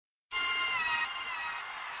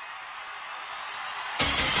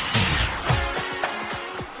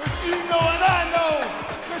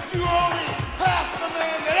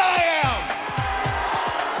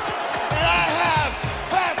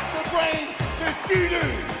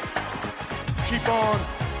keep on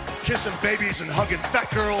kissing babies and hugging fat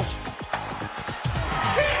girls.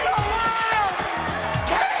 King of the world!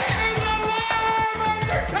 King of the world,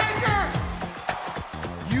 Undertaker!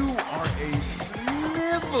 You are a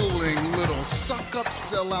sniveling little suck-up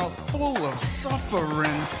sellout full of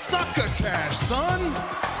suffering succotash, son!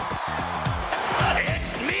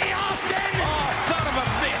 It's me, Austin! Oh, son of a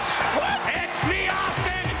bitch! What? It's me,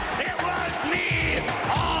 Austin! It was me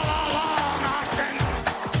all along, Austin!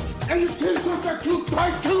 And you t-shirts are too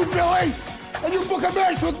tight too, Billy! And you book a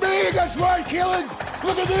match with me against Ryan Keelan!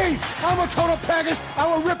 Look at me! I'm a total package! I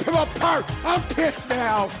will rip him apart! I'm pissed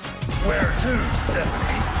now! Where to,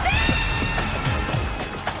 Stephanie?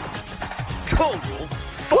 Total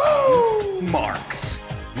Fucking Marks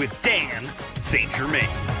with Dan St. Germain.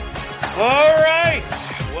 All right,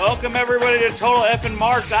 welcome everybody to Total Effing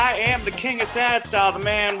Marks. I am the king of sad style, the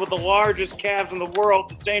man with the largest calves in the world,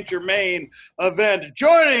 the St. Germain event.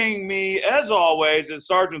 Joining me, as always, is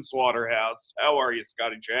Sergeant Slaughterhouse. How are you,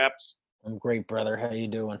 Scotty Chaps? I'm great, brother. How you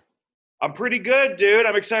doing? I'm pretty good, dude.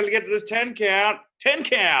 I'm excited to get to this 10 count. 10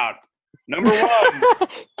 count. Number one.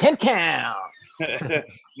 10 count.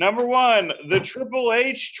 Number one, the Triple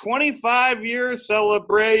H 25-year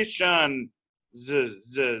celebration.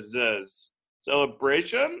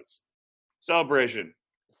 Celebrations?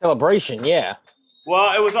 Celebration, yeah.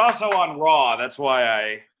 Well, it was also on Raw. That's why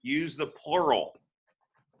I used the plural.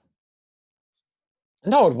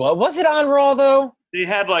 No, was it on Raw though? They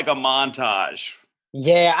had like a montage.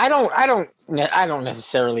 Yeah, I don't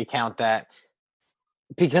necessarily count that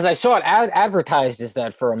because I saw it advertised as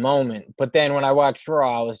that for a moment, but then when I watched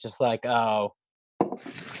Raw, I was just like, oh.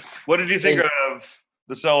 What did you think of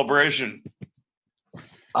the celebration?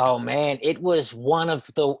 Oh man, it was one of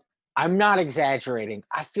the. I'm not exaggerating.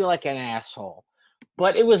 I feel like an asshole,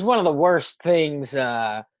 but it was one of the worst things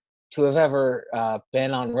to have ever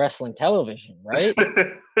been on wrestling television, right?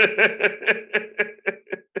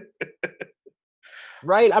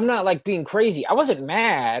 Right? I'm not like being crazy. I wasn't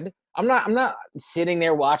mad. I'm not sitting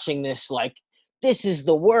there watching this like this is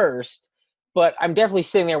the worst, but I'm definitely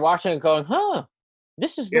sitting there watching and going, huh,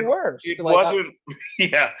 this is the worst. It like, wasn't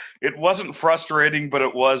it wasn't frustrating, but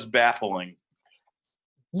it was baffling.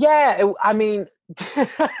 Yeah, I mean,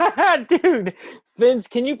 dude, Vince,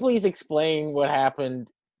 can you please explain what happened?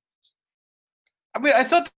 I mean, I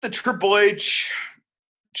thought the Triple H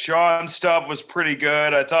Shawn stuff was pretty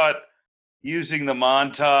good. I thought using the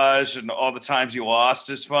montage and all the times he lost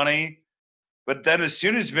is funny. But then as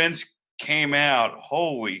soon as Vince came out,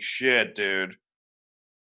 holy shit, dude.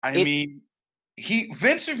 Mean,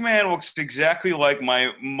 Vince McMahon looks exactly like my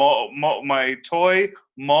toy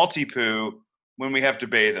Maltipoo when we have to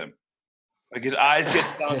bathe him. Like his eyes get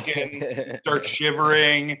sunken, start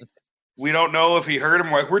shivering. We don't know if he hurt him.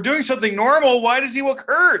 We're like, we're doing something normal. Why does he look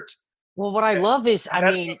hurt? Well, what I love is,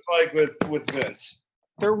 That's what it's like with Vince.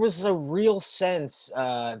 There was a real sense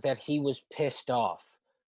that he was pissed off.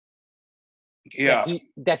 Yeah.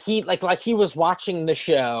 That he like he was watching the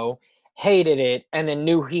show, hated it, and then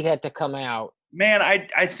knew he had to come out. Man,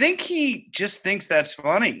 I think he just thinks that's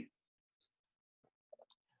funny.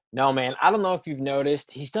 No, man, I don't know if you've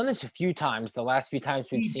noticed. He's done this a few times, the last few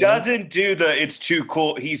times we've seen him. He doesn't do the it's too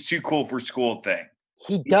cool, he's too cool for school thing.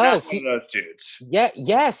 He does. He's not one of those dudes. Yeah,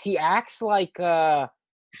 yes, he acts like the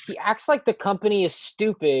company is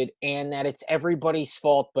stupid and that it's everybody's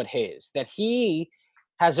fault but his. That he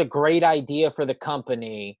has a great idea for the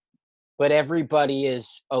company, but everybody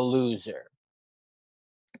is a loser.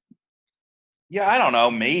 Yeah, I don't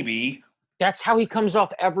know, maybe. That's how he comes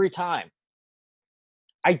off every time.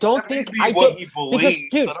 I don't think he believes. Because,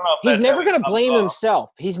 dude, he's never going to blame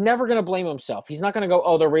himself. He's never going to blame himself. He's not going to go,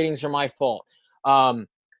 oh, the ratings are my fault.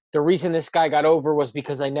 The reason this guy got over was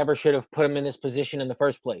because I never should have put him in this position in the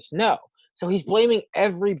first place. No. So he's blaming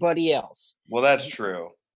everybody else. Well, that's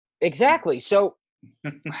true. Exactly. So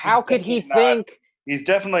how could he think he's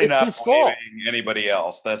definitely not his fault? Anybody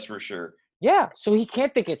else, that's for sure. Yeah. So he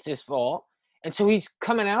can't think it's his fault. And so he's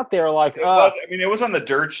coming out there like, it was on the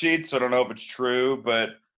dirt sheet, so I don't know if it's true, but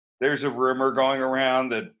there's a rumor going around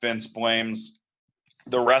that Vince blames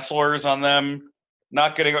the wrestlers on them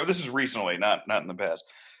not getting over. This is recently, not in the past.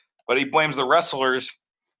 But he blames the wrestlers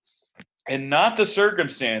and not the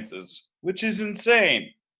circumstances, which is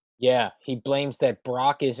insane. Yeah, he blames that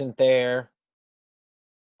Brock isn't there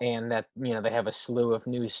and that, they have a slew of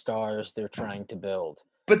new stars they're trying to build.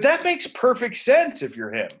 But that makes perfect sense if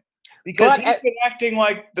you're him. Because he's been acting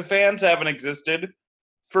like the fans haven't existed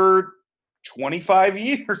for 25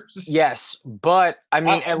 years. Yes, but I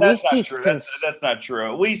mean, at least he's that's not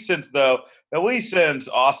true. At least since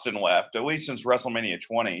Austin left, at least since WrestleMania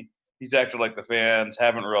 20, he's acted like the fans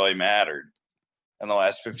haven't really mattered. in the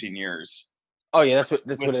last 15 years. Oh yeah, that's what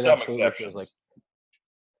it some absolutely exceptions. feels like.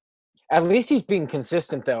 At least he's being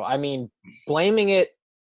consistent, though. I mean, blaming it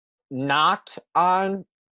not on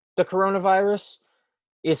the coronavirus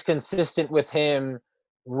is consistent with him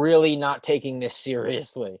really not taking this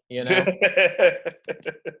seriously, you know?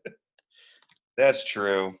 That's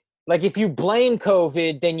true. Like, if you blame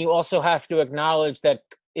COVID, then you also have to acknowledge that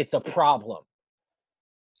it's a problem.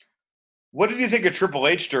 What did you think of Triple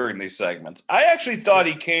H during these segments? I actually thought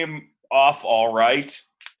he came off all right.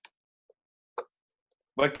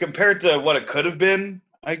 But compared to what it could have been,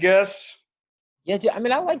 I guess. Yeah, I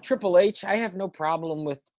mean, I like Triple H. I have no problem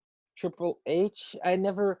with Triple H.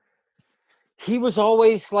 He was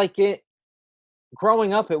always like it.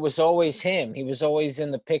 Growing up, it was always him. He was always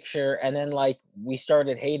in the picture. And then, like, we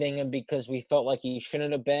started hating him because we felt like he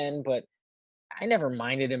shouldn't have been. But I never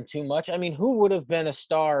minded him too much. I mean, who would have been a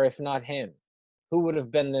star if not him? Who would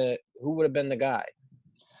have been the guy?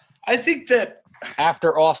 I think that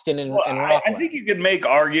after Austin and Rock. I think you could make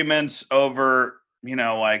arguments over,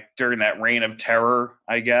 like during that reign of terror,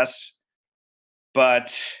 I guess.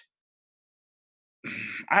 But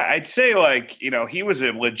I'd say, like, he was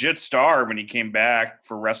a legit star when he came back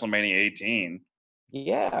for WrestleMania 18.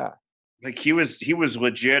 Yeah. Like, he was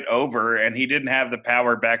legit over, and he didn't have the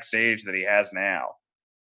power backstage that he has now.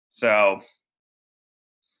 So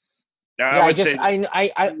I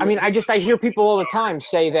hear people all the time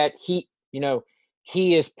say that he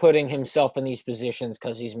is putting himself in these positions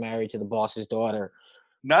because he's married to the boss's daughter.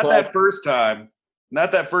 Not that first time.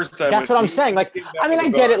 That's what I'm saying. Like, I mean, I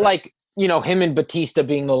get it. Like, him and Batista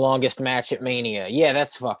being the longest match at Mania. Yeah,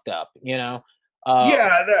 that's fucked up.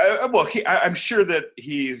 I'm sure that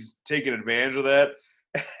he's taken advantage of that.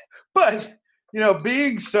 But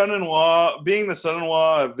being the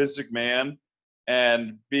son-in-law of Vince McMahon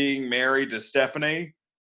and being married to Stephanie,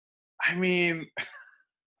 I mean.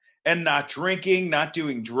 And not drinking, not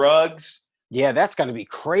doing drugs. Yeah, that's got to be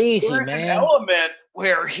crazy, There's man. An element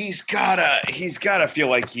where he's gotta feel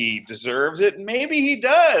like he deserves it. Maybe he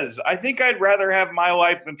does. I think I'd rather have my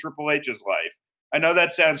life than Triple H's life. I know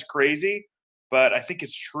that sounds crazy, but I think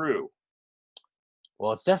it's true.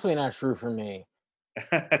 Well, it's definitely not true for me.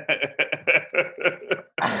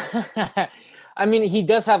 I mean, he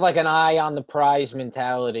does have like an eye on the prize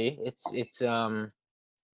mentality. It's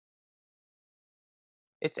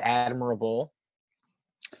admirable.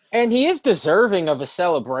 And he is deserving of a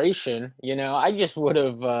celebration. I just would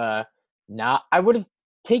have I would have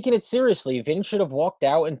taken it seriously. Vince should have walked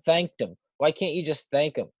out and thanked him. Why can't you just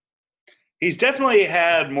thank him? He's definitely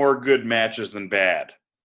had more good matches than bad.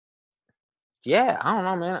 Yeah, I don't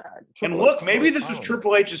know, man. And look, maybe this was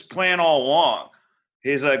Triple H's plan all along.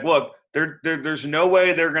 He's like, look, there's no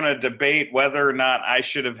way they're going to debate whether or not I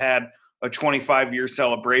should have had a 25-year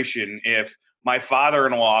celebration if my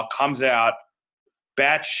father-in-law comes out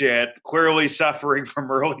batshit, clearly suffering from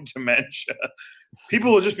early dementia.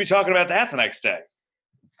 People will just be talking about that the next day.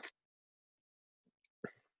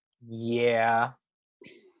 Yeah.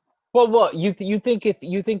 Well, you think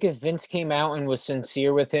if Vince came out and was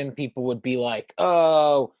sincere with him, people would be like,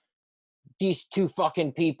 "Oh, these two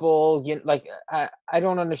fucking people." I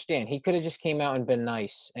don't understand. He could have just came out and been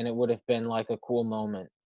nice, and it would have been like a cool moment.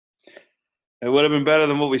 It would have been better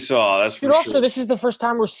than what we saw. That's for sure. Also, this is the first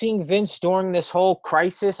time we're seeing Vince during this whole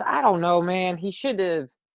crisis. I don't know, man. He should have.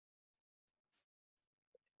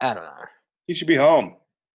 I don't know. He should be home.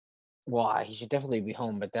 Why? He should definitely be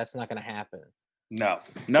home, but that's not going to happen. No.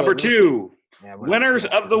 Number two, winners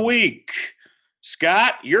of the week.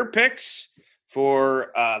 Scott, your picks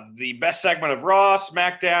for the best segment of Raw,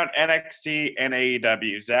 SmackDown, NXT, and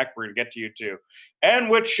AEW. Zach, we're going to get to you too. And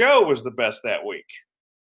which show was the best that week?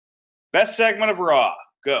 Best segment of Raw.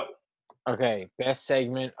 Go. Okay, best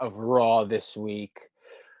segment of Raw this week.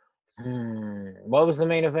 What was the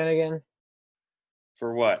main event again?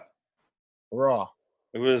 For what? Raw.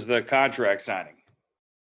 It was the contract signing.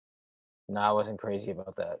 No, I wasn't crazy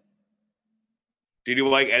about that. Did you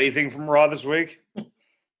like anything from Raw this week?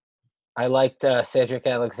 I liked Cedric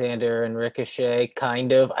Alexander and Ricochet,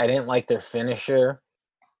 kind of. I didn't like their finisher.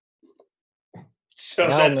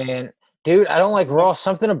 Man. Dude, I don't like Raw.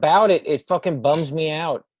 Something about it, it fucking bums me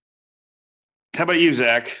out. How about you,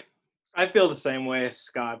 Zach? I feel the same way as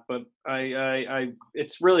Scott, but I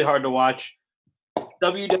it's really hard to watch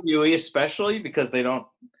WWE, especially because they don't.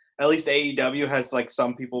 At least AEW has like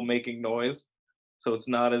some people making noise, so it's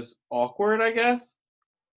not as awkward, I guess.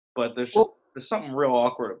 But there's something real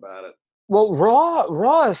awkward about it. Well,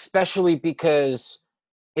 Raw especially because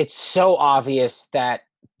it's so obvious that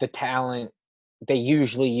the talent they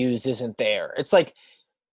usually use isn't there. It's like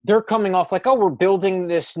they're coming off like, oh, we're building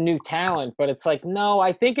this new talent, but it's like, no,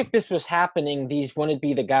 I think if this was happening, these wouldn't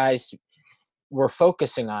be the guys we're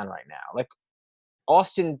focusing on right now. Like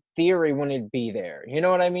Austin Theory wouldn't be there. You know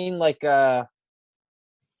what I mean? Like,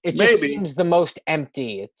 it just seems the most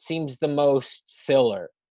empty. It seems the most filler.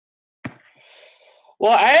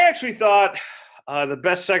 Well, I actually thought the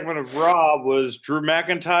best segment of Raw was Drew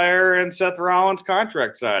McIntyre and Seth Rollins'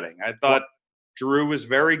 contract signing. I thought Drew was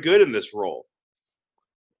very good in this role.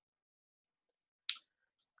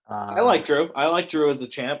 I like Drew. I like Drew as the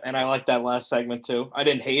champ, and I like that last segment too. I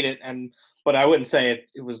didn't hate it, but I wouldn't say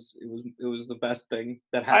it was the best thing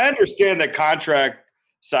that happened. I understand that contract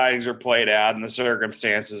signings are played out, and the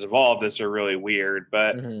circumstances of all of this are really weird,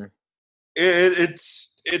 but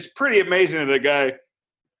it's pretty amazing that the guy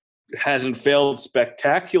hasn't failed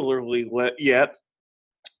spectacularly yet,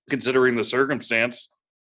 considering the circumstance.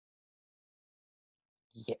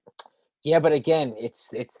 Yeah, but again,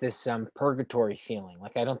 it's this purgatory feeling.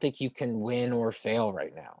 Like, I don't think you can win or fail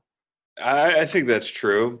right now. I think that's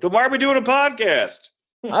true. Then why are we doing a podcast?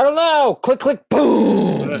 I don't know. Click, click,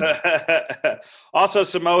 boom. Also,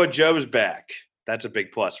 Samoa Joe's back. That's a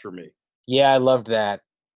big plus for me. Yeah, I loved that.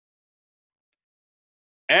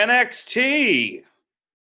 NXT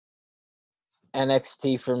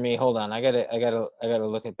for me. Hold on, I gotta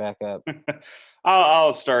look it back up.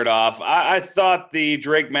 I'll start off. I thought the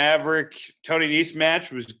Drake Maverick Tony Nese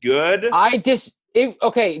match was good.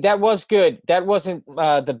 Okay, that was good. That wasn't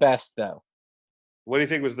the best though. What do you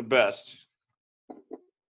think was the best?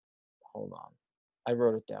 Hold on, I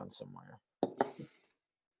wrote it down somewhere.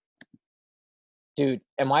 Dude,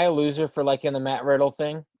 am I a loser for liking the Matt Riddle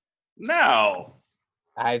thing? No,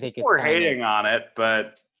 I think it's we're hating on it,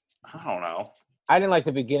 but I don't know. I didn't like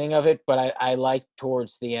the beginning of it, but I liked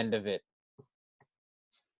towards the end of it.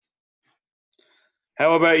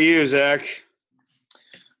 How about you, Zach?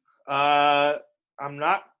 I'm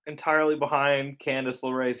not entirely behind Candice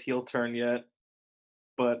LeRae's heel turn yet,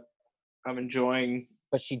 but I'm enjoying.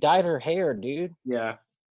 But she dyed her hair, dude. Yeah,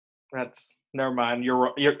 that's never mind.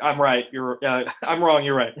 I'm right. I'm wrong.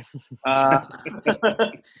 You're right.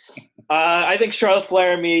 I think Charlotte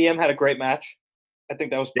Flair and Mia Yim had a great match. I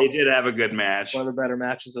think that was. They did have a good match. One of the better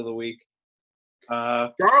matches of the week.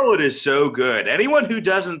 Charlotte is so good. Anyone who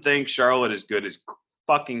doesn't think Charlotte is good is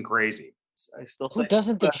fucking crazy. Who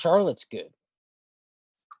doesn't think Charlotte's good?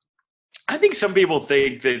 I think some people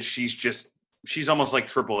think that she's almost like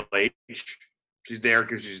Triple H. She's there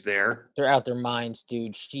because she's there. They're out their minds,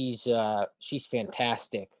 dude. She's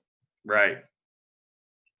fantastic. Right.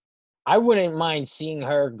 I wouldn't mind seeing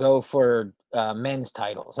her go for men's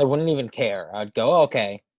titles. I wouldn't even care. I'd go,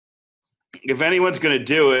 okay. If anyone's going to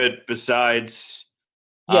do it besides,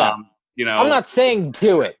 I'm not saying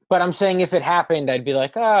do it, but I'm saying if it happened, I'd be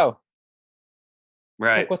like, oh,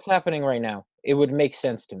 right. Look what's happening right now. It would make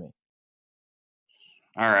sense to me.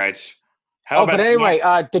 All right. But anyway,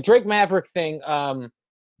 the Drake Maverick thing,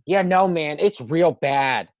 no, man, it's real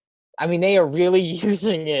bad. I mean, they are really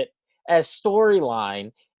using it as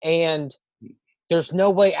storyline, and there's no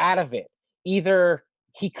way out of it. Either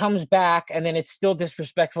he comes back, and then it's still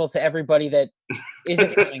disrespectful to everybody that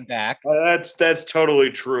isn't coming back. That's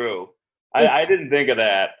totally true. I didn't think of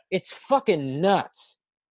that. It's fucking nuts.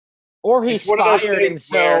 Or he's fired, and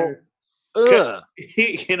so...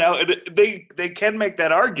 They can make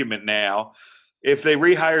that argument now. If they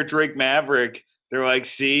rehire Drake Maverick, they're like,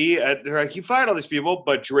 see, they're like, you fired all these people,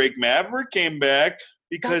 but Drake Maverick came back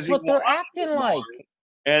because that's what they're acting like.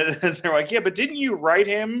 And they're like, yeah, but didn't you write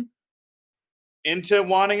him into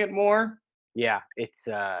wanting it more? Yeah, it's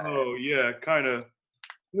oh yeah, kind of.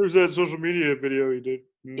 There's that social media video he did.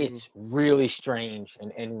 It's really strange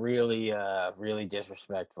and really really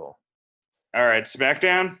disrespectful. All right,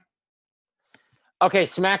 SmackDown. Okay,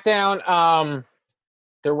 SmackDown.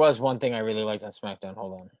 There was one thing I really liked on SmackDown.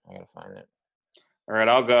 Hold on, I gotta find it. All right,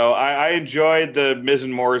 I'll go. I enjoyed the Miz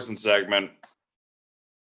and Morrison segment.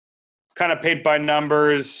 Kind of paint by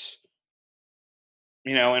numbers,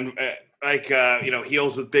 and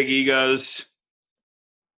heels with big egos,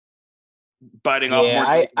 biting off more.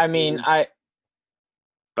 I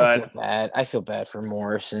feel bad. I feel bad for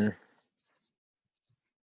Morrison.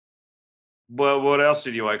 Well, what else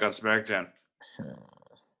did you like on SmackDown?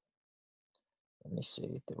 Let me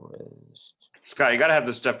see. There was Scott. You got to have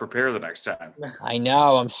this stuff prepared the next time. I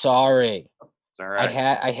know. I'm sorry. It's all right.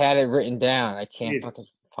 I had it written down. I can't fucking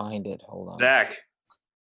find it. Hold on. Zach.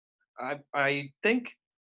 I think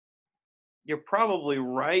you're probably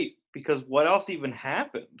right, because what else even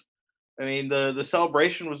happened? I mean, the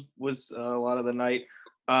celebration was a lot of the night.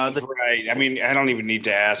 Right. I mean, I don't even need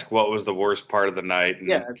to ask what was the worst part of the night.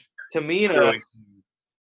 Yeah. To me,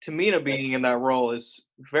 Tamina being in that role is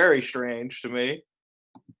very strange to me.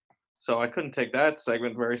 So I couldn't take that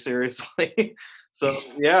segment very seriously. So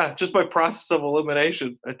yeah, just by process of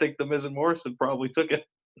elimination, I think the Miz and Morrison probably took it.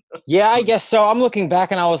 Yeah, I guess so. I'm looking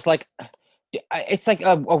back and I was like, it's like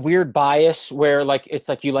a weird bias where like it's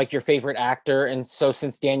like you like your favorite actor, and so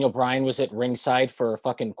since Daniel Bryan was at ringside for a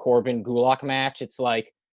fucking Corbin Gulak match, it's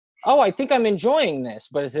like, oh, I think I'm enjoying this.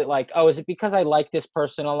 But is it like, oh, is it because I like this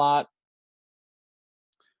person a lot?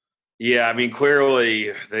 Yeah, I mean,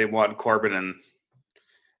 clearly they want Corbin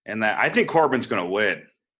and that. I think Corbin's going to win.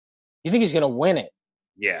 You think he's going to win it?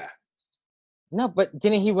 Yeah. No, but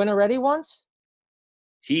didn't he win already once?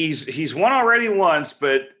 He's won already once,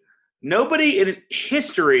 but nobody in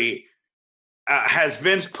history has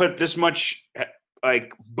Vince put this much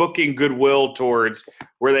like booking goodwill towards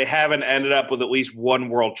where they haven't ended up with at least one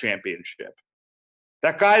world championship.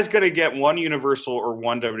 That guy's going to get one Universal or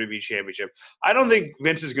one WWE championship. I don't think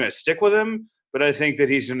Vince is going to stick with him, but I think that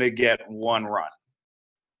he's going to get one run.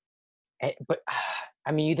 But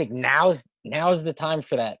I mean, you think now's the time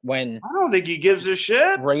for that when I don't think he gives a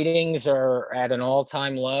shit. Ratings are at an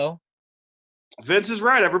all-time low. Vince is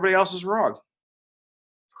right. Everybody else is wrong.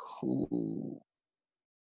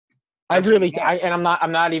 I'm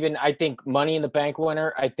not even. I think Money in the Bank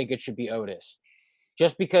winner. I think it should be Otis,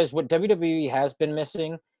 just because what WWE has been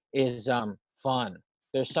missing is fun.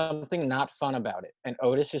 There's something not fun about it, and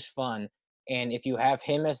Otis is fun. And if you have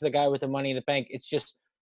him as the guy with the Money in the Bank, it's just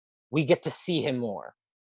we get to see him more.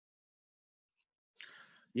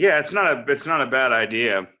 Yeah, it's not a bad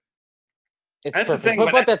idea. It's that's perfect. the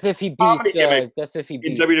thing, but that's if he beats. That's if he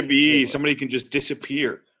beats. In WWE, somebody can just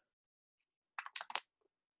disappear.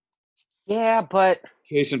 Yeah, but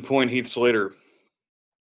case in point, Heath Slater.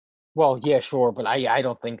 Well, yeah, sure, but I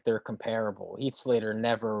don't think they're comparable. Heath Slater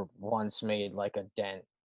never once made like a dent.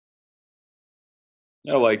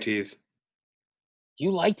 I like Heath.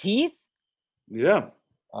 You like Heath? Yeah.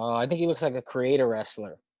 I think he looks like a creator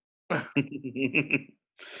wrestler. How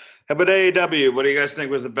about AEW? What do you guys think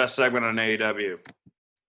was the best segment on AEW?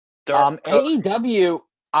 AEW.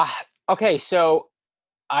 Okay, so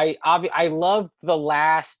I loved the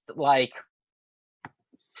last like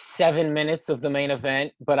 7 minutes of the main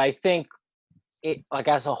event, but I think it like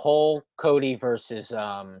as a whole, Cody versus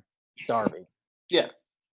Darby. Yeah.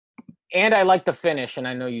 And I like the finish, and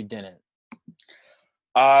I know you didn't.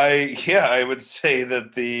 I would say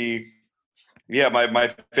that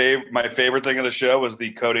my favorite thing of the show was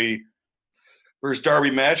the Cody versus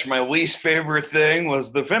Darby match. My least favorite thing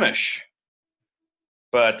was the finish.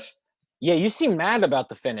 But yeah, you seemed mad about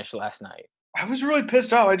the finish last night. I was really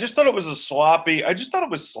pissed off. I just thought it was sloppy.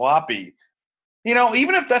 You know,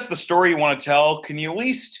 even if that's the story you want to tell, can you at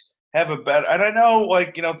least have a better? And I know,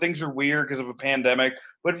 like, you know, things are weird because of a pandemic.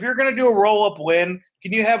 But if you're going to do a roll-up win,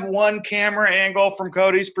 can you have one camera angle from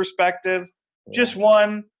Cody's perspective? Yeah. Just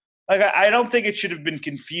one. Like, I don't think it should have been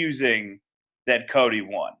confusing that Cody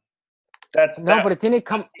won. But it didn't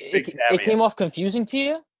come. It came off confusing to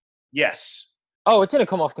you? Yes. Oh, it didn't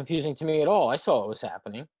come off confusing to me at all. I saw what was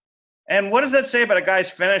happening. And what does that say about a guy's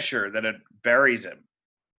finisher that it buries him?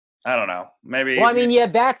 I don't know. Maybe. Well, I mean, yeah,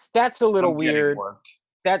 that's a little weird.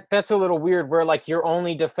 That's a little weird. Where like your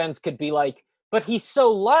only defense could be like, but he's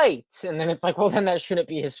so light, and then it's like, well, then that shouldn't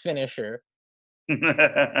be his finisher.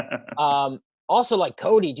 Also, like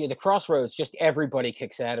Cody, dude, the Crossroads, just everybody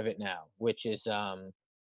kicks out of it now, which is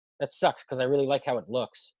that sucks because I really like how it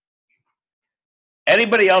looks.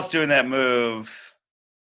 Anybody else doing that move,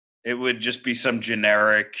 it would just be some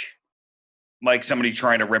generic, like somebody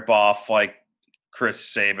trying to rip off like Chris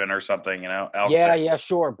Sabin or something, you know? Yeah,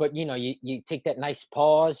 sure. But, you know, you take that nice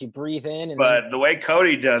pause, you breathe in. But the way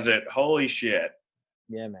Cody does it, holy shit.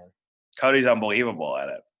 Yeah, man. Cody's unbelievable at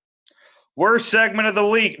it. Worst segment of the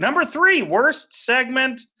week. Number 3, worst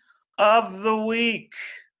segment of the week.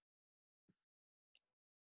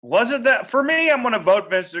 Was it that? For me, I'm going to vote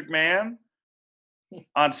Vince McMahon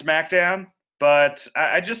on SmackDown. But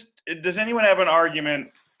I just – does anyone have an argument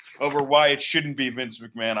over why it shouldn't be Vince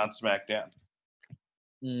McMahon on SmackDown?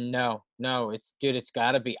 No, it's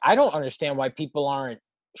got to be. I don't understand why people aren't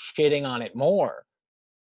shitting on it more.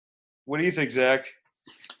 What do you think, Zach?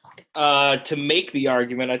 To make the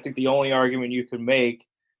argument, I think the only argument you could make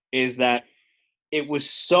is that it was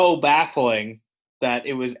so baffling that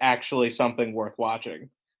it was actually something worth watching.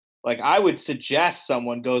 Like, I would suggest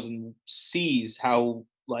someone goes and sees how,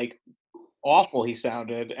 like, awful he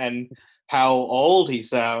sounded and how old he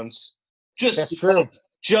sounds. That's true.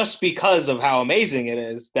 Just because of how amazing it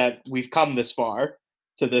is that we've come this far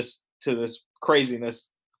to this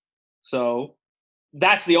craziness. So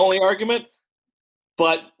that's the only argument.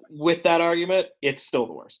 But with that argument, it's still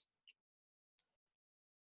the worst.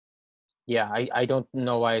 Yeah, I don't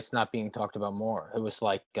know why it's not being talked about more. It was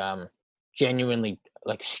like genuinely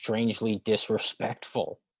like strangely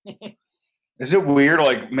disrespectful. Is it weird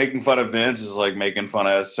like making fun of Vince is like making fun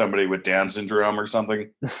of somebody with Down syndrome or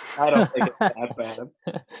something? I don't think it's that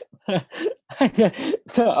bad.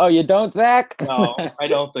 Oh, you don't, Zach? No, I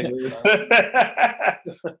don't think it is.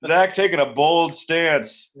 Zach taking a bold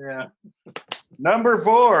stance. Yeah. Number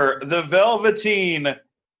 4, the Velveteen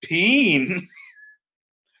Peen.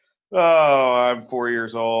 Oh, I'm 4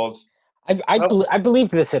 years old. I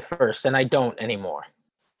believed this at first, and I don't anymore.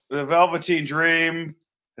 The Velveteen Dream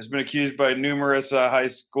has been accused by numerous high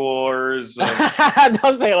schoolers.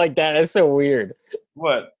 Don't say it like that. That's so weird.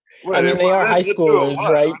 What? I mean, they are high schoolers,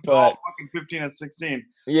 right? But fucking 15 and 16.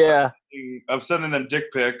 Yeah. Of sending them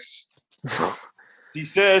dick pics. He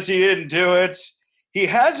says he didn't do it. He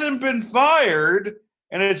hasn't been fired,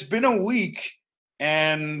 and it's been a week,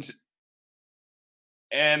 and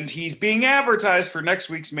he's being advertised for next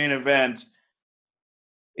week's main event.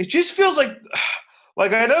 It just feels like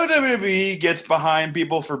I know WWE gets behind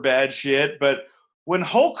people for bad shit, but when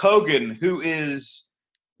Hulk Hogan, who is,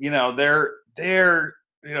 their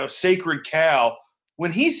sacred cow,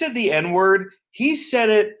 when he said the N-word, he said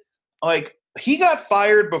it like he got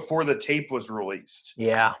fired before the tape was released.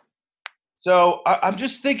 Yeah. So I'm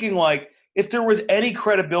just thinking, like, if there was any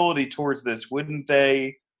credibility towards this, wouldn't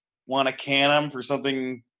they want to can him for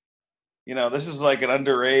something? This is like an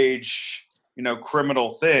underage,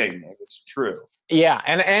 criminal thing. If it's true. Yeah,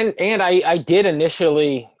 and I did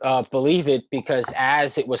initially believe it because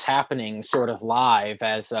as it was happening, sort of live,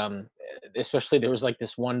 as especially there was like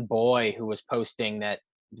this one boy who was posting that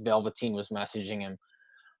Velveteen was messaging him.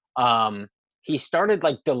 He started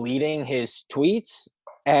like deleting his tweets,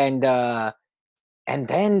 and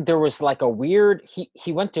then there was like a weird.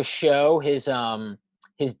 He went to show his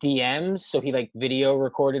DMs, so he like video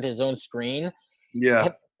recorded his own screen. Yeah,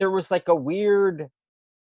 and there was like a weird.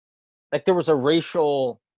 Like there was a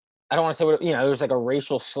racial, I don't want to say what, there was like a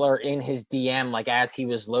racial slur in his DM, like as he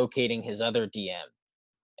was locating his other DM.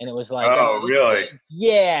 And it was like, oh, really?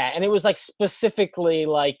 Yeah. And it was like specifically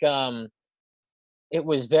like, it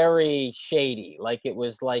was very shady. Like it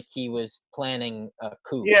was like he was planning a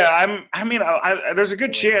coup. Yeah. There's a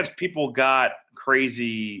good chance people got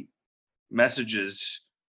crazy messages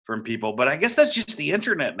from people, but I guess that's just the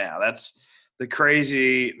internet now. That's the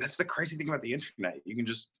crazy thing about the internet. You can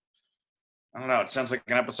just, I don't know. It sounds like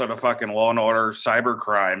an episode of fucking Law and Order Cyber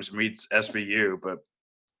Crimes meets SVU, but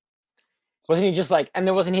wasn't he just like? And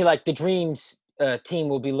then wasn't he like the Dreams team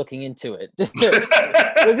will be looking into it?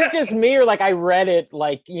 Was it just me or like I read it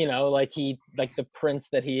like like he like the prince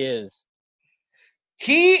that he is?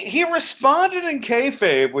 He responded in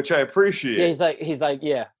kayfabe, which I appreciate. Yeah, he's like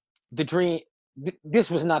yeah, the dream. This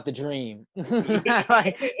was not the dream.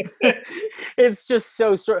 Like, it's just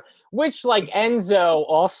so strong. Which like Enzo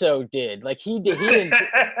also did. Like he didn't.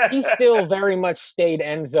 He still very much stayed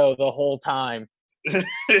Enzo the whole time.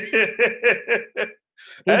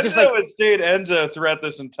 Enzo has stayed Enzo throughout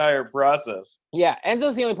this entire process. Yeah,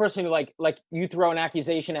 Enzo's the only person who like you throw an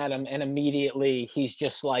accusation at him and immediately he's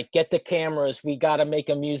just like, get the cameras. We got to make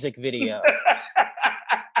a music video.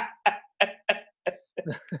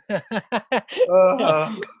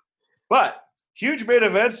 But huge main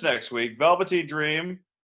events next week. Velveteen Dream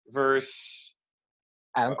versus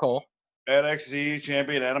Adam Cole. NXT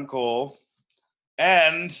champion Adam Cole.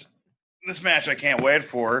 And this match I can't wait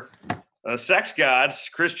for. Sex Gods,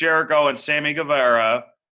 Chris Jericho and Sammy Guevara,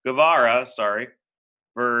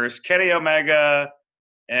 versus Kenny Omega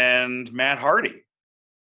and Matt Hardy.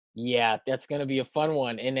 Yeah, that's going to be a fun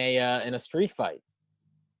one in a street fight.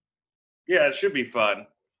 Yeah, it should be fun.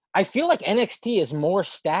 I feel like NXT is more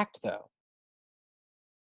stacked, though.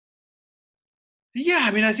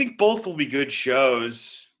 Yeah, I think both will be good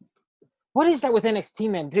shows. What is that with NXT,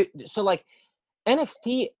 man? Dude, so, like,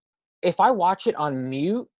 NXT, if I watch it on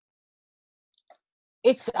mute,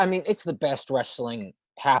 it's the best wrestling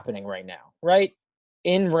happening right now, right?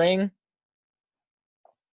 In ring.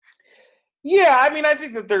 Yeah, I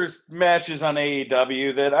think that there's matches on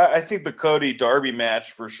AEW that I think the Cody Darby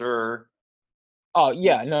match for sure. Oh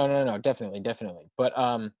yeah, no, definitely. But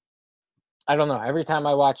I don't know. Every time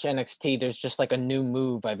I watch NXT, there's just like a new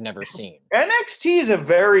move I've never seen. NXT is a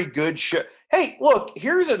very good show. Hey, look,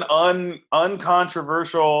 here's an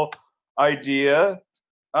uncontroversial idea.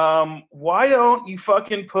 Why don't you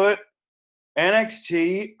fucking put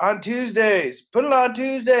NXT on Tuesdays? Put it on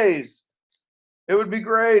Tuesdays. It would be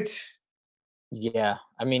great. Yeah,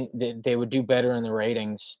 they would do better in the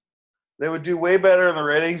ratings. They would do way better in the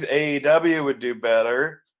ratings. AEW would do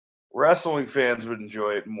better. wrestling fans would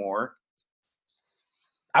enjoy it more.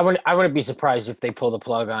 I wouldn't be surprised if they pull the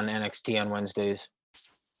plug on NXT on Wednesdays.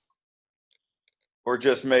 Or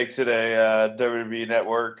just makes it a WWE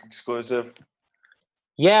Network exclusive.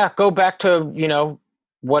 Yeah, go back to,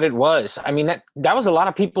 what it was. I mean, that was a lot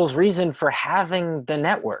of people's reason for having the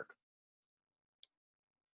network.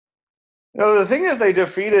 The thing is, they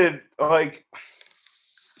defeated, a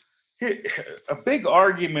big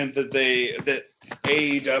argument that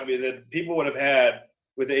AEW, that people would have had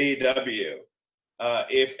with AEW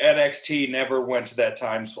if NXT never went to that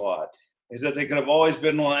time slot, is that they could have always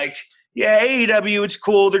been like, yeah, AEW, it's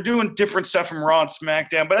cool. They're doing different stuff from Raw and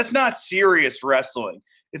SmackDown, but it's not serious wrestling.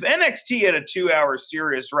 If NXT had a 2-hour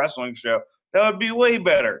serious wrestling show, that would be way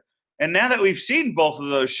better. And now that we've seen both of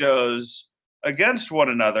those shows against one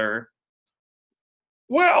another,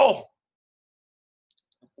 well,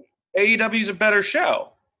 AEW is a better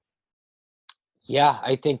show. Yeah,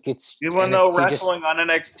 I think it's... Even though wrestling on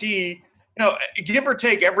NXT, give or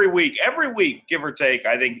take every week, give or take,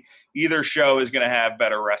 I think either show is going to have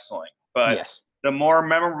better wrestling. But yes, the more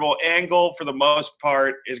memorable angle, for the most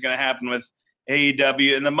part, is going to happen with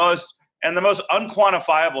AEW, and the most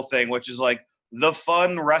unquantifiable thing, which is like the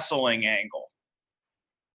fun wrestling angle.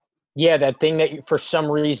 Yeah, that thing that for some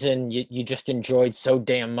reason you just enjoyed so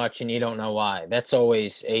damn much and you don't know why. That's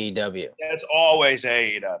always AEW. That's always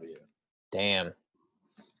AEW. Damn.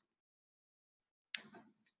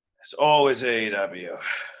 It's always AEW.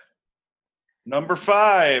 Number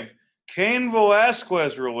 5, Cain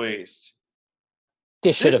Velasquez released.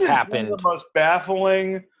 This should have happened. One of the most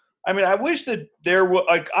baffling. I mean, I wish that there was,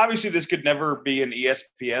 obviously this could never be an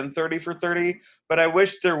ESPN 30 for 30, but I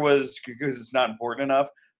wish there was, because it's not important enough,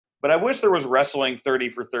 but I wish there was wrestling 30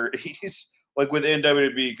 for 30s, within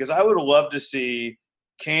WWE, because I would love to see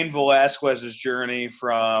Cain Velasquez's journey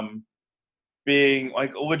from being,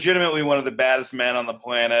 legitimately one of the baddest men on the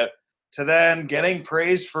planet to then getting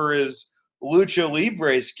praised for his lucha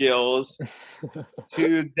libre skills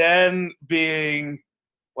to then being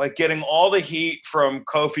getting all the heat from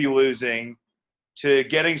Kofi losing to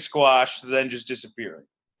getting squashed to then just disappearing.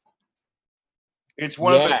 It's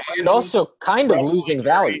one of the and also kind of losing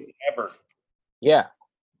value ever. Yeah,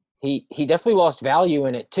 he definitely lost value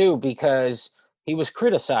in it too, because he was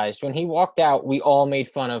criticized when he walked out. We all made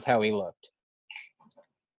fun of how he looked.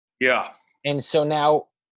 Yeah, and so now,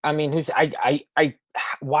 I mean,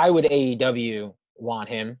 why would AEW want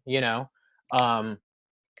him?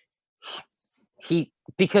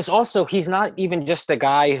 Because also he's not even just a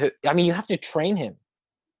guy who, I mean, you have to train him.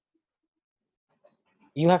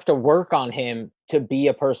 You have to work on him to be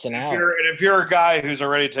a personality. If you're a guy who's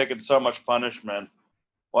already taken so much punishment,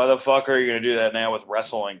 why the fuck are you going to do that now with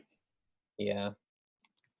wrestling? Yeah.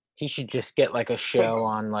 He should just get a show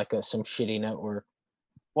on some shitty network.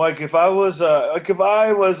 If I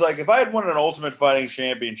had won an Ultimate Fighting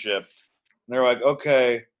Championship, and they're like,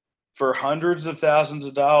 okay, for hundreds of thousands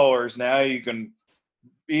of dollars, now you can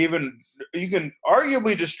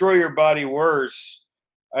arguably destroy your body worse.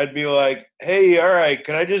 I'd be like, hey, all right,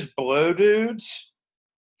 can I just blow dudes?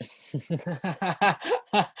 That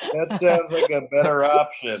sounds like a better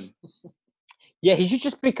option. Yeah, he should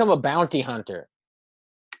just become a bounty hunter.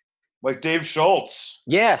 Like Dave Schultz.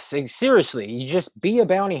 Yes, seriously, you just be a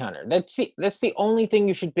bounty hunter. That's the only thing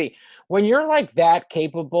you should be. When you're that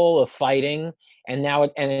capable of fighting, and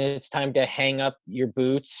it's time to hang up your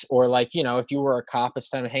boots, or if you were a cop, it's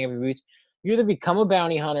time to hang up your boots. You either become a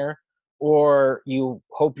bounty hunter, or you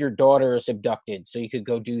hope your daughter is abducted so you could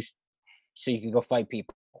go fight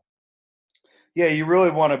people. Yeah, you really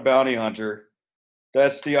want a bounty hunter.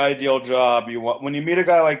 That's the ideal job. You want, when you meet a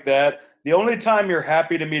guy like that, the only time you're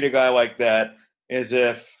happy to meet a guy like that is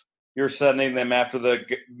if you're sending them after the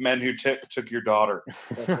men who took your daughter.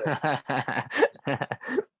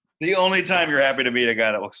 The only time you're happy to meet a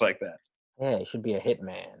guy that looks like that. Yeah, he should be a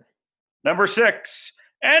hitman. Number 6,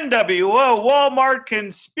 NWO Walmart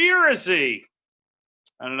conspiracy.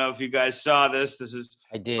 I don't know if you guys saw this. This is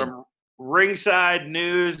from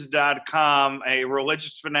ringsidenews.com. A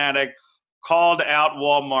religious fanatic called out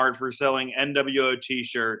Walmart for selling NWO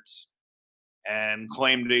t-shirts and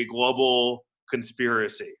claimed a global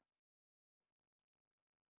conspiracy.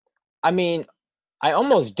 I mean, I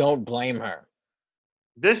almost don't blame her.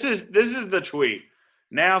 This is the tweet.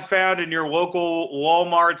 Now found in your local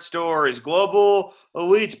Walmart store is global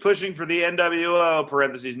elites pushing for the NWO,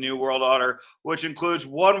 parentheses, New World Order, which includes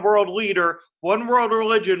one world leader, one world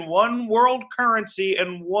religion, one world currency,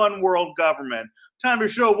 and one world government. Time to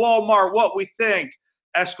show Walmart what we think! !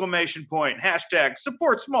 Hashtag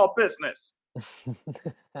support small business.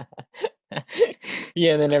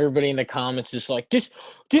 Yeah, and then everybody in the comments is like, this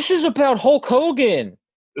is about Hulk Hogan.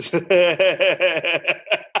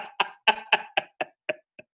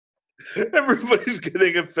 Everybody's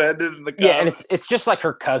getting offended in the comments. Yeah, and it's just like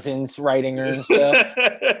her cousins writing her and stuff.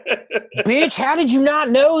 Bitch, how did you not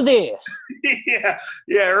know this? Yeah,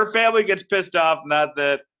 her family gets pissed off, not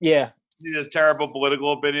that Yeah. she has terrible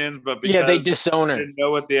political opinions, but because they disown her. they didn't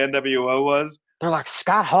know what the NWO was. They're like,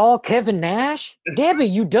 Scott Hall, Kevin Nash? Debbie,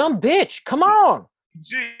 you dumb bitch. Come on.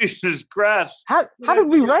 Jesus Christ. How did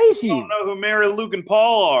we raise I you? don't know who Mary, Luke, and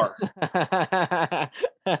Paul are.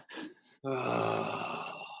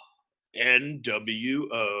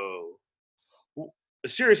 NWO.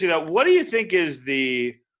 Seriously, though, what do you think is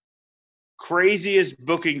the craziest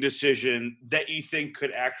booking decision that you think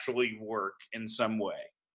could actually work in some way?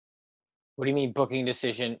 What do you mean booking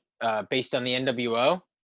decision based on the NWO?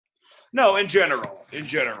 No, in general.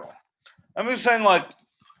 I'm just saying, like,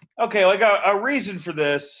 okay, like a reason for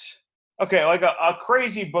this. Okay, like a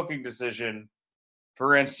crazy booking decision,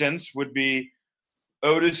 for instance, would be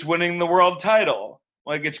Otis winning the world title.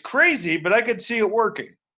 Like, it's crazy, but I could see it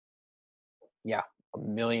working. Yeah,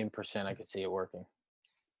 1,000,000% I could see it working.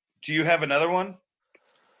 Do you have another one?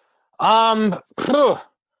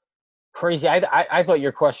 Crazy. I thought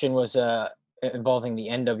your question was involving the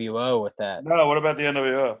NWO with that. No, what about the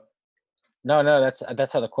NWO? No,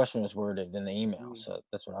 that's how the question was worded in the email. So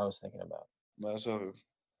that's what I was thinking about.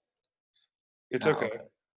 It's okay.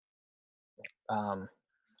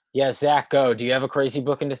 Yeah, Zach, go. Do you have a crazy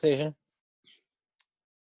booking decision?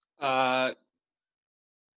 Yeah,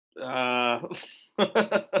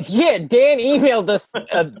 Dan emailed us.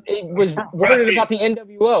 It was worded about the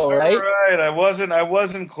NWO, right? Right. I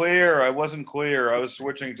wasn't clear. I was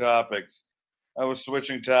switching topics. I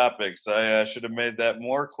should have made that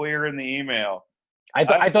more clear in the email.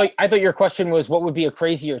 I thought your question was what would be a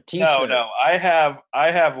crazier T-shirt. No. I have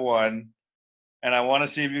one, and I want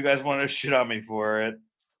to see if you guys want to shit on me for it.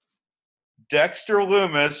 Dexter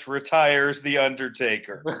Lumis retires The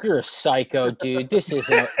Undertaker. You're a psycho, dude. This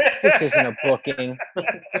isn't a booking.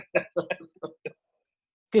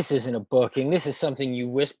 This isn't a booking. This is something you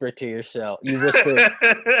whisper to yourself. You whisper.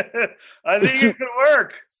 I think it could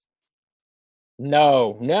work.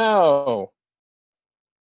 No.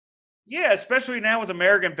 Yeah, especially now with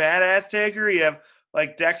American Badass Taker, you have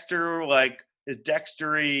like Dexter, like his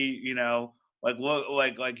dextery, you know, like look,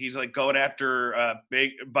 like he's like going after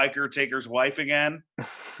big biker Taker's wife again,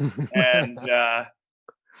 and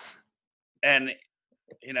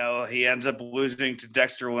you know he ends up losing to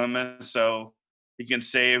Dexter Lumis, so he can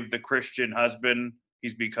save the Christian husband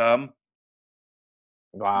he's become.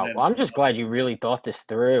 Wow, well, I'm just glad you really thought this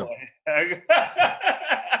through.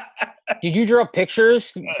 Did you draw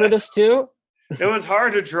pictures for this too? It was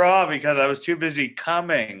hard to draw because I was too busy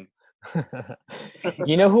coming.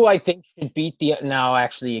 You know who I think should beat the? No,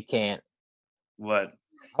 actually, you can't. What?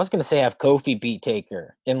 I was gonna say have Kofi beat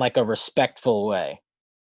Taker in like a respectful way.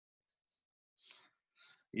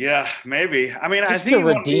 Yeah, maybe. I mean, Just I think to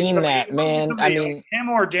redeem that, man. I mean, like him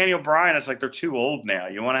or Daniel Bryan. It's like they're too old now.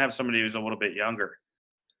 You want to have somebody who's a little bit younger.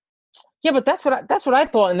 Yeah, but that's what I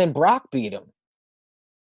thought. And then Brock beat him.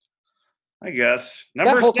 I guess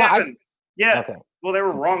number 7. Yeah. Okay. Well, they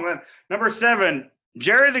were wrong then. Number 7.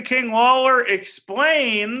 Jerry the King Lawler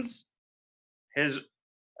explains his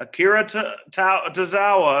Akira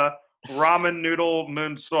Tozawa ramen noodle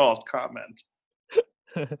moonsault comment.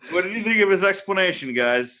 What did you think of his explanation,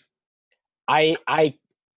 guys? I'm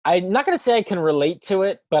not going to say I can relate to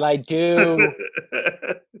it, but I do.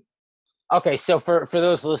 Okay, so for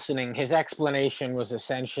those listening, his explanation was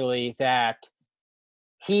essentially that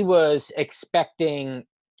he was expecting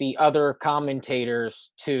the other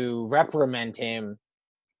commentators to reprimand him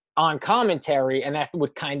on commentary, and that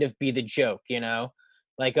would kind of be the joke, you know?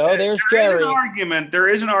 Like, oh, there's Jerry. There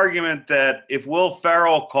is an argument that if Will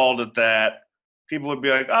Ferrell called it that, people would be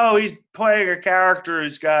like, oh, he's playing a character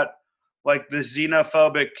who's got, like, the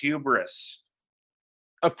xenophobic hubris.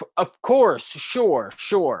 Of course, sure.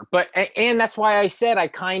 But, and that's why I said I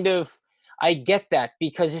get that,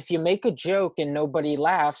 because if you make a joke and nobody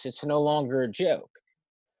laughs, it's no longer a joke.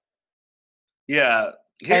 Yeah.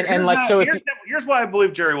 Here's why I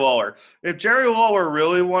believe Jerry Lawler. If Jerry Lawler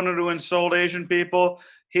really wanted to insult Asian people,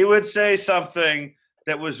 he would say something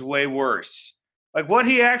that was way worse. Like, what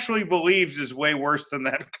he actually believes is way worse than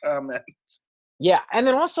that comment. Yeah, and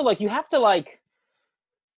then also, like, you have to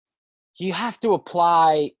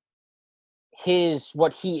apply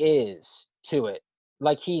what he is to it.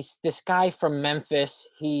 Like, he's this guy from Memphis.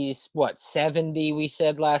 He's, 70, we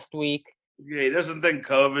said last week? Yeah, he doesn't think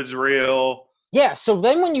COVID's real. Yeah, so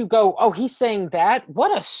then when you go, oh, he's saying that,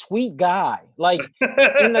 what a sweet guy. Like,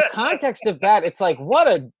 in the context of that, it's like,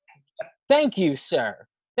 thank you, sir.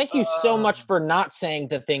 Thank you so much for not saying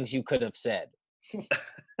the things you could have said.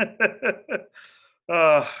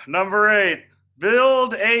 Number 8,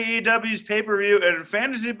 build AEW's pay-per-view and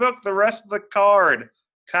fantasy book the rest of the card.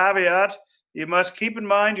 Caveat, you must keep in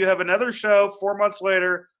mind you have another show 4 months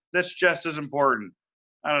later that's just as important.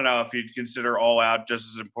 I don't know if you'd consider All Out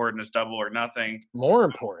just as important as Double or Nothing. More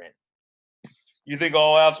important. You think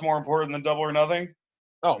All Out's more important than Double or Nothing?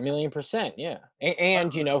 Oh, 1,000,000%, yeah.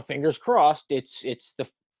 And you know, fingers crossed, it's the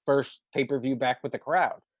first pay-per-view back with the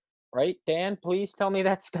crowd. Right, Dan? Please tell me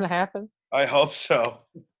that's going to happen. I hope so.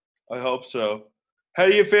 How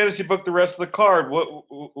do you fantasy book the rest of the card?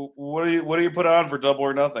 What do you put on for Double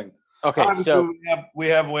or Nothing? Okay, obviously so we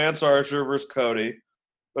have Lance Archer versus Cody,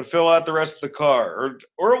 but fill out the rest of the card,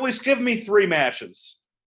 or at least give me 3 matches.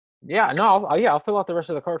 Yeah, no, I'll fill out the rest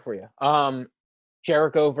of the card for you.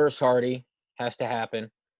 Jericho versus Hardy has to happen.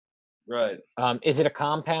 Right. Is it a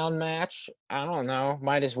compound match? I don't know.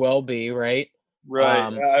 Might as well be, right? Right.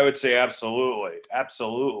 I would say absolutely.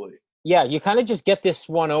 Yeah, you kind of just get this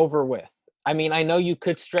one over with. I mean, I know you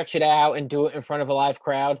could stretch it out and do it in front of a live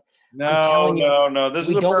crowd. No. This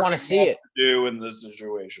is we don't want to see it. To do in this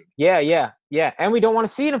situation. Yeah, and we don't want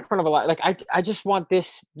to see it in front of a live. Like I just want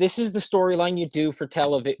this. This is the storyline you do for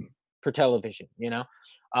television. You know.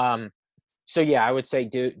 So yeah, I would say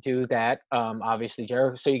do that. Obviously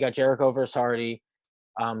Jericho. So you got Jericho versus Hardy,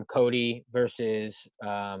 Cody versus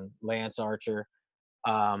Lance Archer,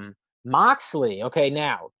 Moxley. Okay,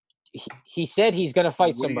 now he said he's going to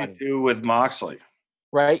fight somebody. What do you do with Moxley?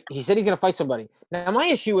 Right? He said he's going to fight somebody. Now, my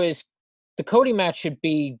issue is the Cody match should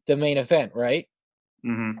be the main event, right?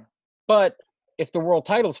 Mm-hmm. But if the world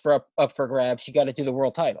title's up for grabs, you got to do the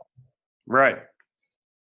world title. Right.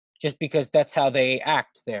 Just because that's how they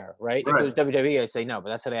act there, right? If it was WWE, I'd say no, but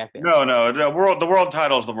that's how they act there. No. The world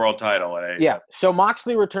title is the world title. Yeah. So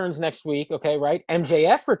Moxley returns next week, okay, right?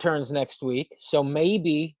 MJF returns next week, so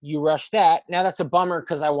maybe you rush that. Now that's a bummer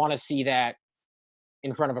because I want to see that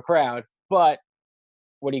in front of a crowd, but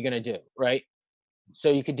what are you going to do, right?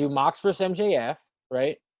 So you could do Mox versus MJF,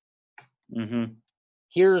 right? Mm-hmm.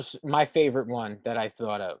 Here's my favorite one that I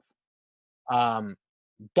thought of.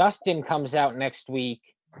 Dustin comes out next week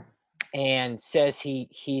and says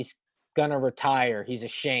he's gonna retire. He's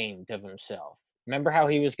ashamed of himself. Remember how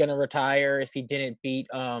he was gonna retire if he didn't beat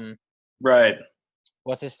right.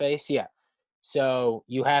 What's his face? Yeah. So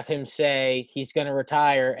you have him say he's gonna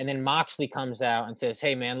retire, and then Moxley comes out and says,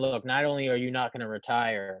 "Hey man, look, not only are you not gonna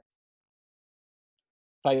retire,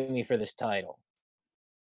 fight me for this title."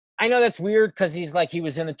 I know that's weird because he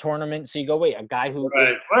was in a tournament, so you go, wait, a guy who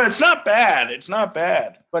right. Well, it's not bad.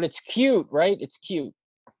 But it's cute, right? It's cute.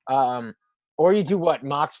 Or you do what?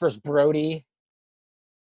 Mox versus Brody?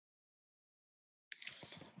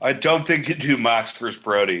 I don't think you do Mox versus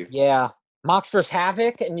Brody. Yeah. Mox versus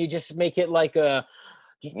Havoc, and you just make it like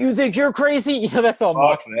you think you're crazy? You know, that's all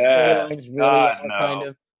Mox storylines really are, kind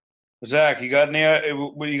of. Zach, you got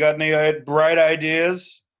any bright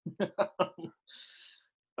ideas?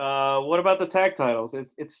 What about the tag titles?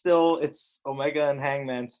 It's Omega and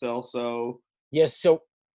Hangman still, so yes, so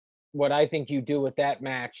what I think you do with that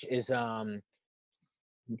match is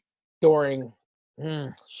during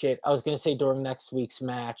I was going to say during next week's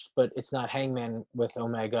match, but it's not Hangman with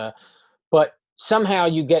Omega. But somehow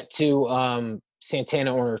you get to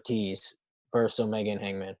Santana or Ortiz versus Omega and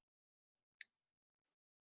Hangman.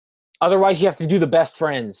 Otherwise, you have to do the best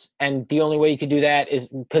friends. And the only way you could do that is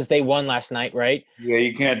because they won last night, right? Yeah,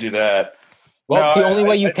 you can't do that. Well, the only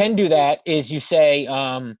way you can do that is you say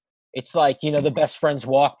it's like, you know, the best friends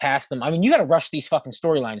walk past them. I mean, you got to rush these fucking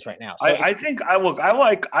storylines right now. So I think I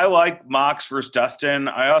like Mox versus Dustin.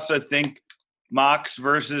 I also think Mox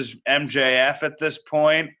versus MJF at this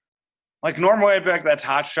point. Like normally I'd be like that's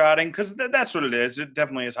hot shotting because that's what it is. It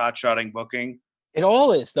definitely is hot shotting booking. It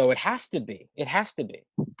all is though. It has to be.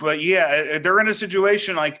 But yeah, they're in a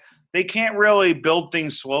situation like they can't really build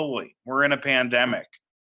things slowly. We're in a pandemic.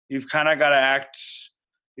 You've kind of got to act.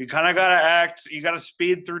 You got to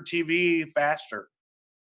speed through TV faster.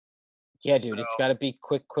 Yeah, dude, it's got to be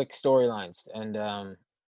quick storylines. And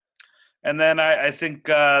then I think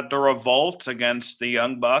the Revolt against the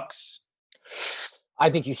Young Bucks. I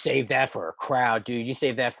think you save that for a crowd, dude. You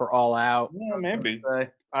save that for All Out. Yeah, maybe.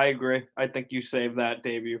 I agree. I think you save that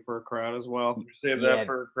debut for a crowd as well. You save that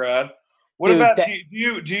for a crowd. What dude, about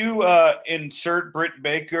do you insert Britt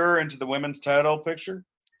Baker into the women's title picture?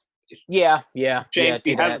 Yeah. Shame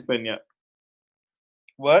she hasn't been yet.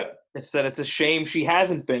 What? It said it's a shame she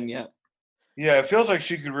hasn't been yet. Yeah, it feels like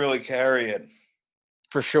she could really carry it.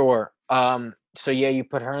 For sure. So yeah, you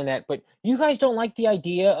put her in that, but you guys don't like the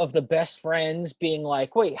idea of the best friends being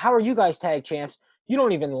like, wait, how are you guys tag champs? You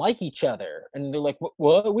don't even like each other. And they're like,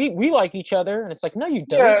 what? We like each other. And it's like, no, you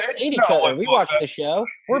don't. Yeah, You it's hate each not other. like, We look, watch the show.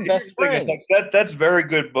 We're Here's best the thing, it's friends. like that's very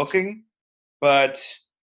good booking, but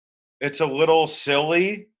it's a little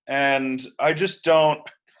silly, and I just don't.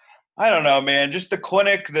 I don't know, man. Just the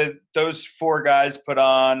clinic that those 4 guys put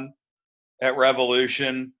on at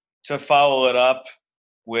Revolution to follow it up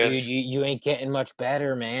with. Dude, you ain't getting much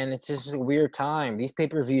better, man. It's just a weird time. These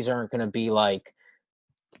pay-per-views aren't going to be like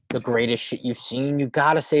the greatest shit you've seen. You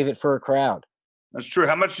got to save it for a crowd. That's true.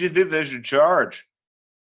 How much do you think they should charge?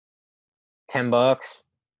 $10.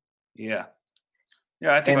 Yeah.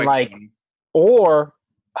 Yeah, I think And like, or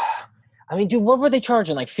I mean, dude, what were they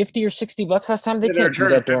charging? Like $50 or $60 last time? They yeah, they're can't do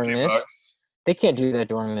that charging during this. $50. They can't do that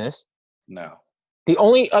during this. No. The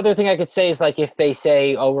only other thing I could say is like if they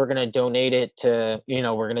say, "Oh, we're gonna donate it to,"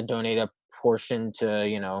 we're gonna donate a portion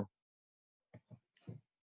to,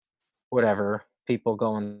 whatever people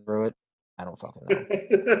going through it. I don't fucking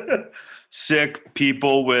know. Sick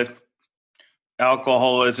people with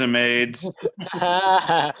alcoholism, AIDS.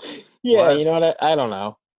 Yeah, What? you know what? I don't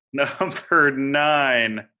know. Number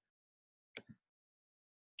 9.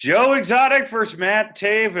 Joe Exotic versus Matt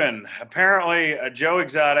Taven. Apparently, Joe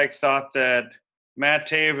Exotic thought that Matt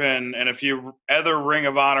Taven and a few other Ring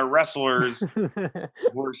of Honor wrestlers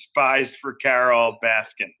were spies for Carol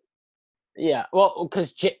Baskin. Yeah, well,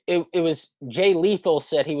 because it was Jay Lethal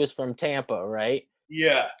said he was from Tampa, right?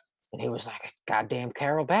 Yeah. And he was like, "Goddamn,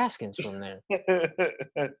 Carol Baskin's from there."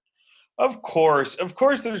 Of course,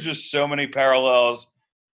 there's just so many parallels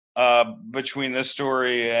between this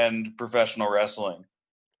story and professional wrestling.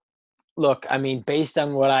 Look, I mean, based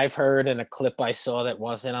on what I've heard and a clip I saw that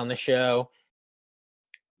wasn't on the show,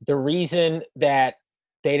 the reason that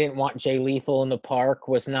they didn't want Jay Lethal in the park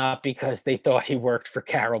was not because they thought he worked for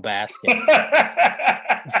Carol Baskin.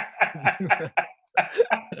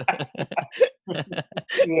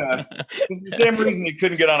 Yeah, it's the same reason he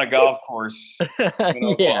couldn't get on a golf course.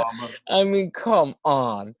 Yeah, I mean, come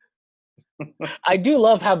on. I do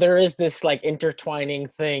love how there is this like intertwining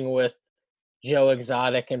thing with Joe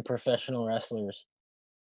Exotic and professional wrestlers.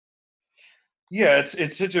 Yeah,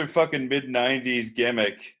 it's such a fucking mid-90s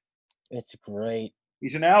gimmick. It's great.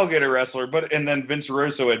 He's an alligator wrestler, and then Vince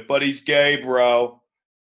Russo but he's gay, bro.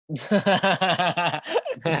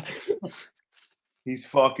 He's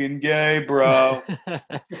fucking gay, bro.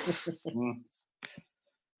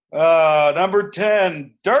 Number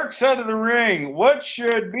 10, Dark Side of the Ring. What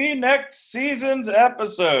should be next season's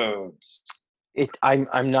episodes?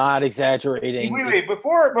 I'm not exaggerating. Wait.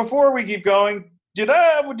 Before we keep going, did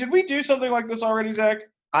we do something like this already, Zach?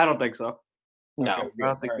 I don't think so. No. Okay, I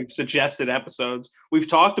don't think we've suggested episodes. We've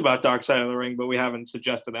talked about Dark Side of the Ring, but we haven't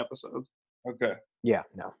suggested episodes. Okay. Yeah,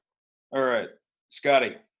 no. All right.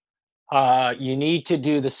 Scotty. You need to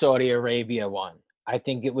do the Saudi Arabia one. I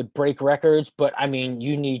think it would break records, but I mean,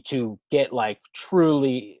 you need to get like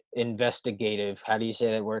truly investigative. How do you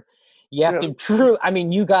say that word? You have to I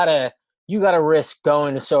mean, you gotta risk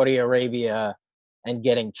going to Saudi Arabia and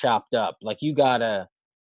getting chopped up. Like you gotta.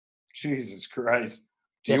 Jesus Christ.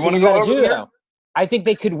 Do That's you what want to you go gotta over do, there? though. I think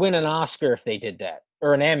they could win an Oscar if they did that,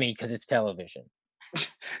 or an Emmy because it's television.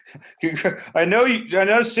 I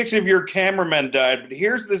know 6 of your cameramen died, but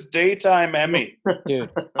here's this daytime Emmy. Dude,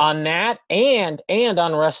 on that and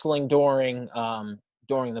on wrestling during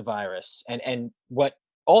the virus and what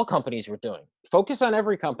all companies were doing. Focus on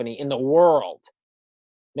every company in the world.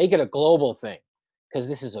 Make it a global thing because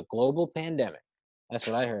this is a global pandemic. That's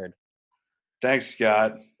what I heard. Thanks,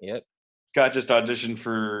 Scott. Yep. Scott just auditioned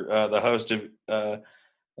for the host of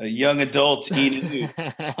Young Adults Eat Nude.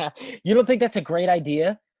 You don't think that's a great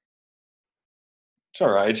idea? It's all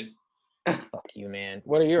right. Fuck you, man.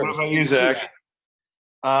 What are yours? What about you, Zach?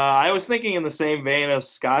 I was thinking in the same vein of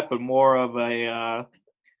Scott, but more of a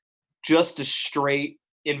just a straight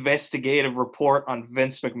investigative report on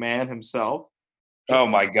Vince McMahon himself. Oh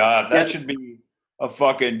my God, that should be a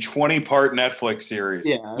fucking 20-part Netflix series.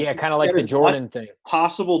 Yeah, kind of like the Jordan thing.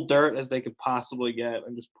 Possible dirt as they could possibly get,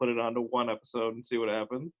 and just put it onto one episode and see what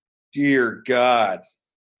happens. Dear God,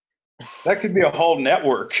 that could be a whole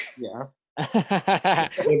network. Yeah.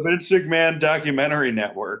 The Vince McMahon documentary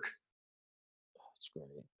network. That's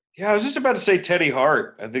great. Yeah, I was just about to say Teddy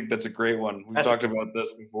Hart. I think that's a great one. We've talked about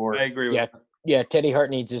this before. I agree with that. Yeah, Teddy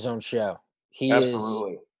Hart needs his own show.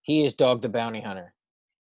 Absolutely. He is Dog the Bounty Hunter.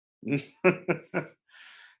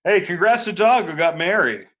 Hey, congrats to Dog who got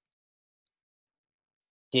married.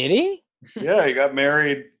 Did he? Yeah, he got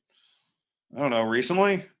married, I don't know,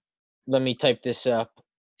 recently? Let me type this up.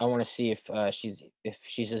 I want to see if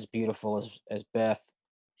she's as beautiful as Beth.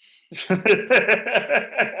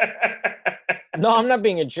 No, I'm not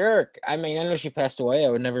being a jerk. I mean, I know she passed away. I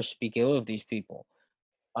would never speak ill of these people.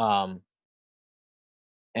 And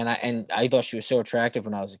I thought she was so attractive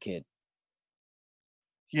when I was a kid.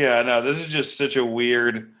 Yeah, no, this is just such a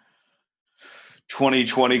weird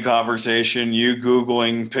 2020 conversation. You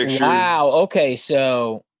Googling pictures. Wow. Okay,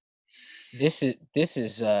 so this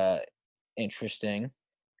is interesting.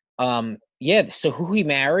 Yeah, so who he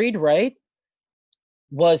married, right,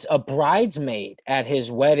 was a bridesmaid at his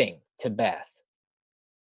wedding to Beth.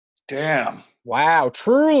 Damn. Wow,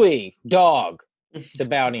 truly, Dog, the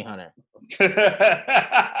bounty hunter.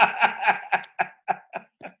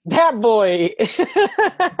 That boy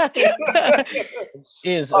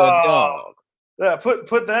is a dog. Yeah,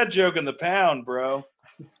 put that joke in the pound, bro.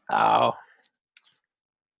 Oh.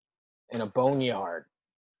 In a boneyard.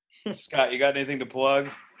 Scott, you got anything to plug?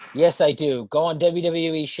 Yes, I do. Go on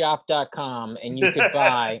WWEshop.com and you could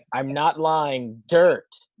buy, I'm not lying, dirt.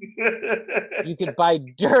 You could buy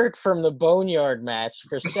dirt from the Boneyard match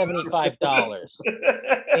for $75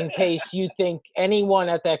 in case you think anyone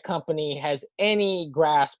at that company has any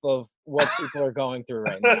grasp of what people are going through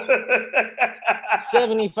right now.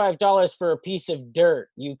 $75 for a piece of dirt.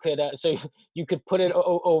 You could so you could put it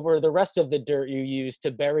over the rest of the dirt you use to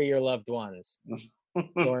bury your loved ones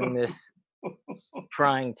during this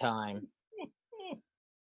trying time.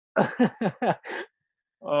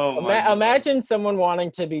 Oh imagine someone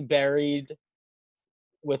wanting to be buried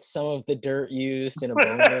with some of the dirt used in a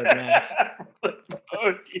boneyard match.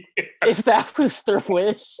 If that was their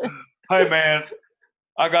wish. Hey man,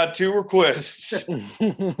 I got 2 requests.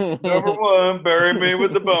 Number 1, bury me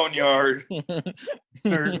with the boneyard.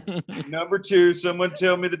 Number 2, someone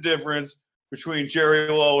tell me the difference between Jerry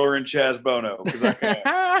Lawler and Chaz Bono, because I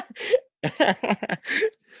can't.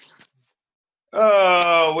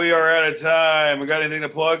 Oh, we are out of time. We got anything to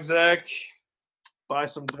plug, Zach? Buy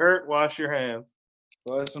some dirt, wash your hands.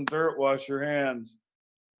 Buy some dirt, wash your hands.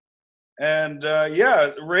 And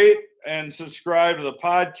yeah, rate and subscribe to the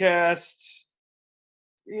podcast.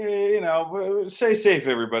 You know, stay safe,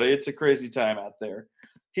 everybody. It's a crazy time out there.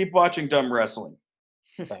 Keep watching dumb wrestling.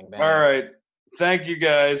 Bang, bang. All right. Thank you,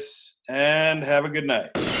 guys, and have a good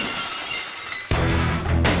night.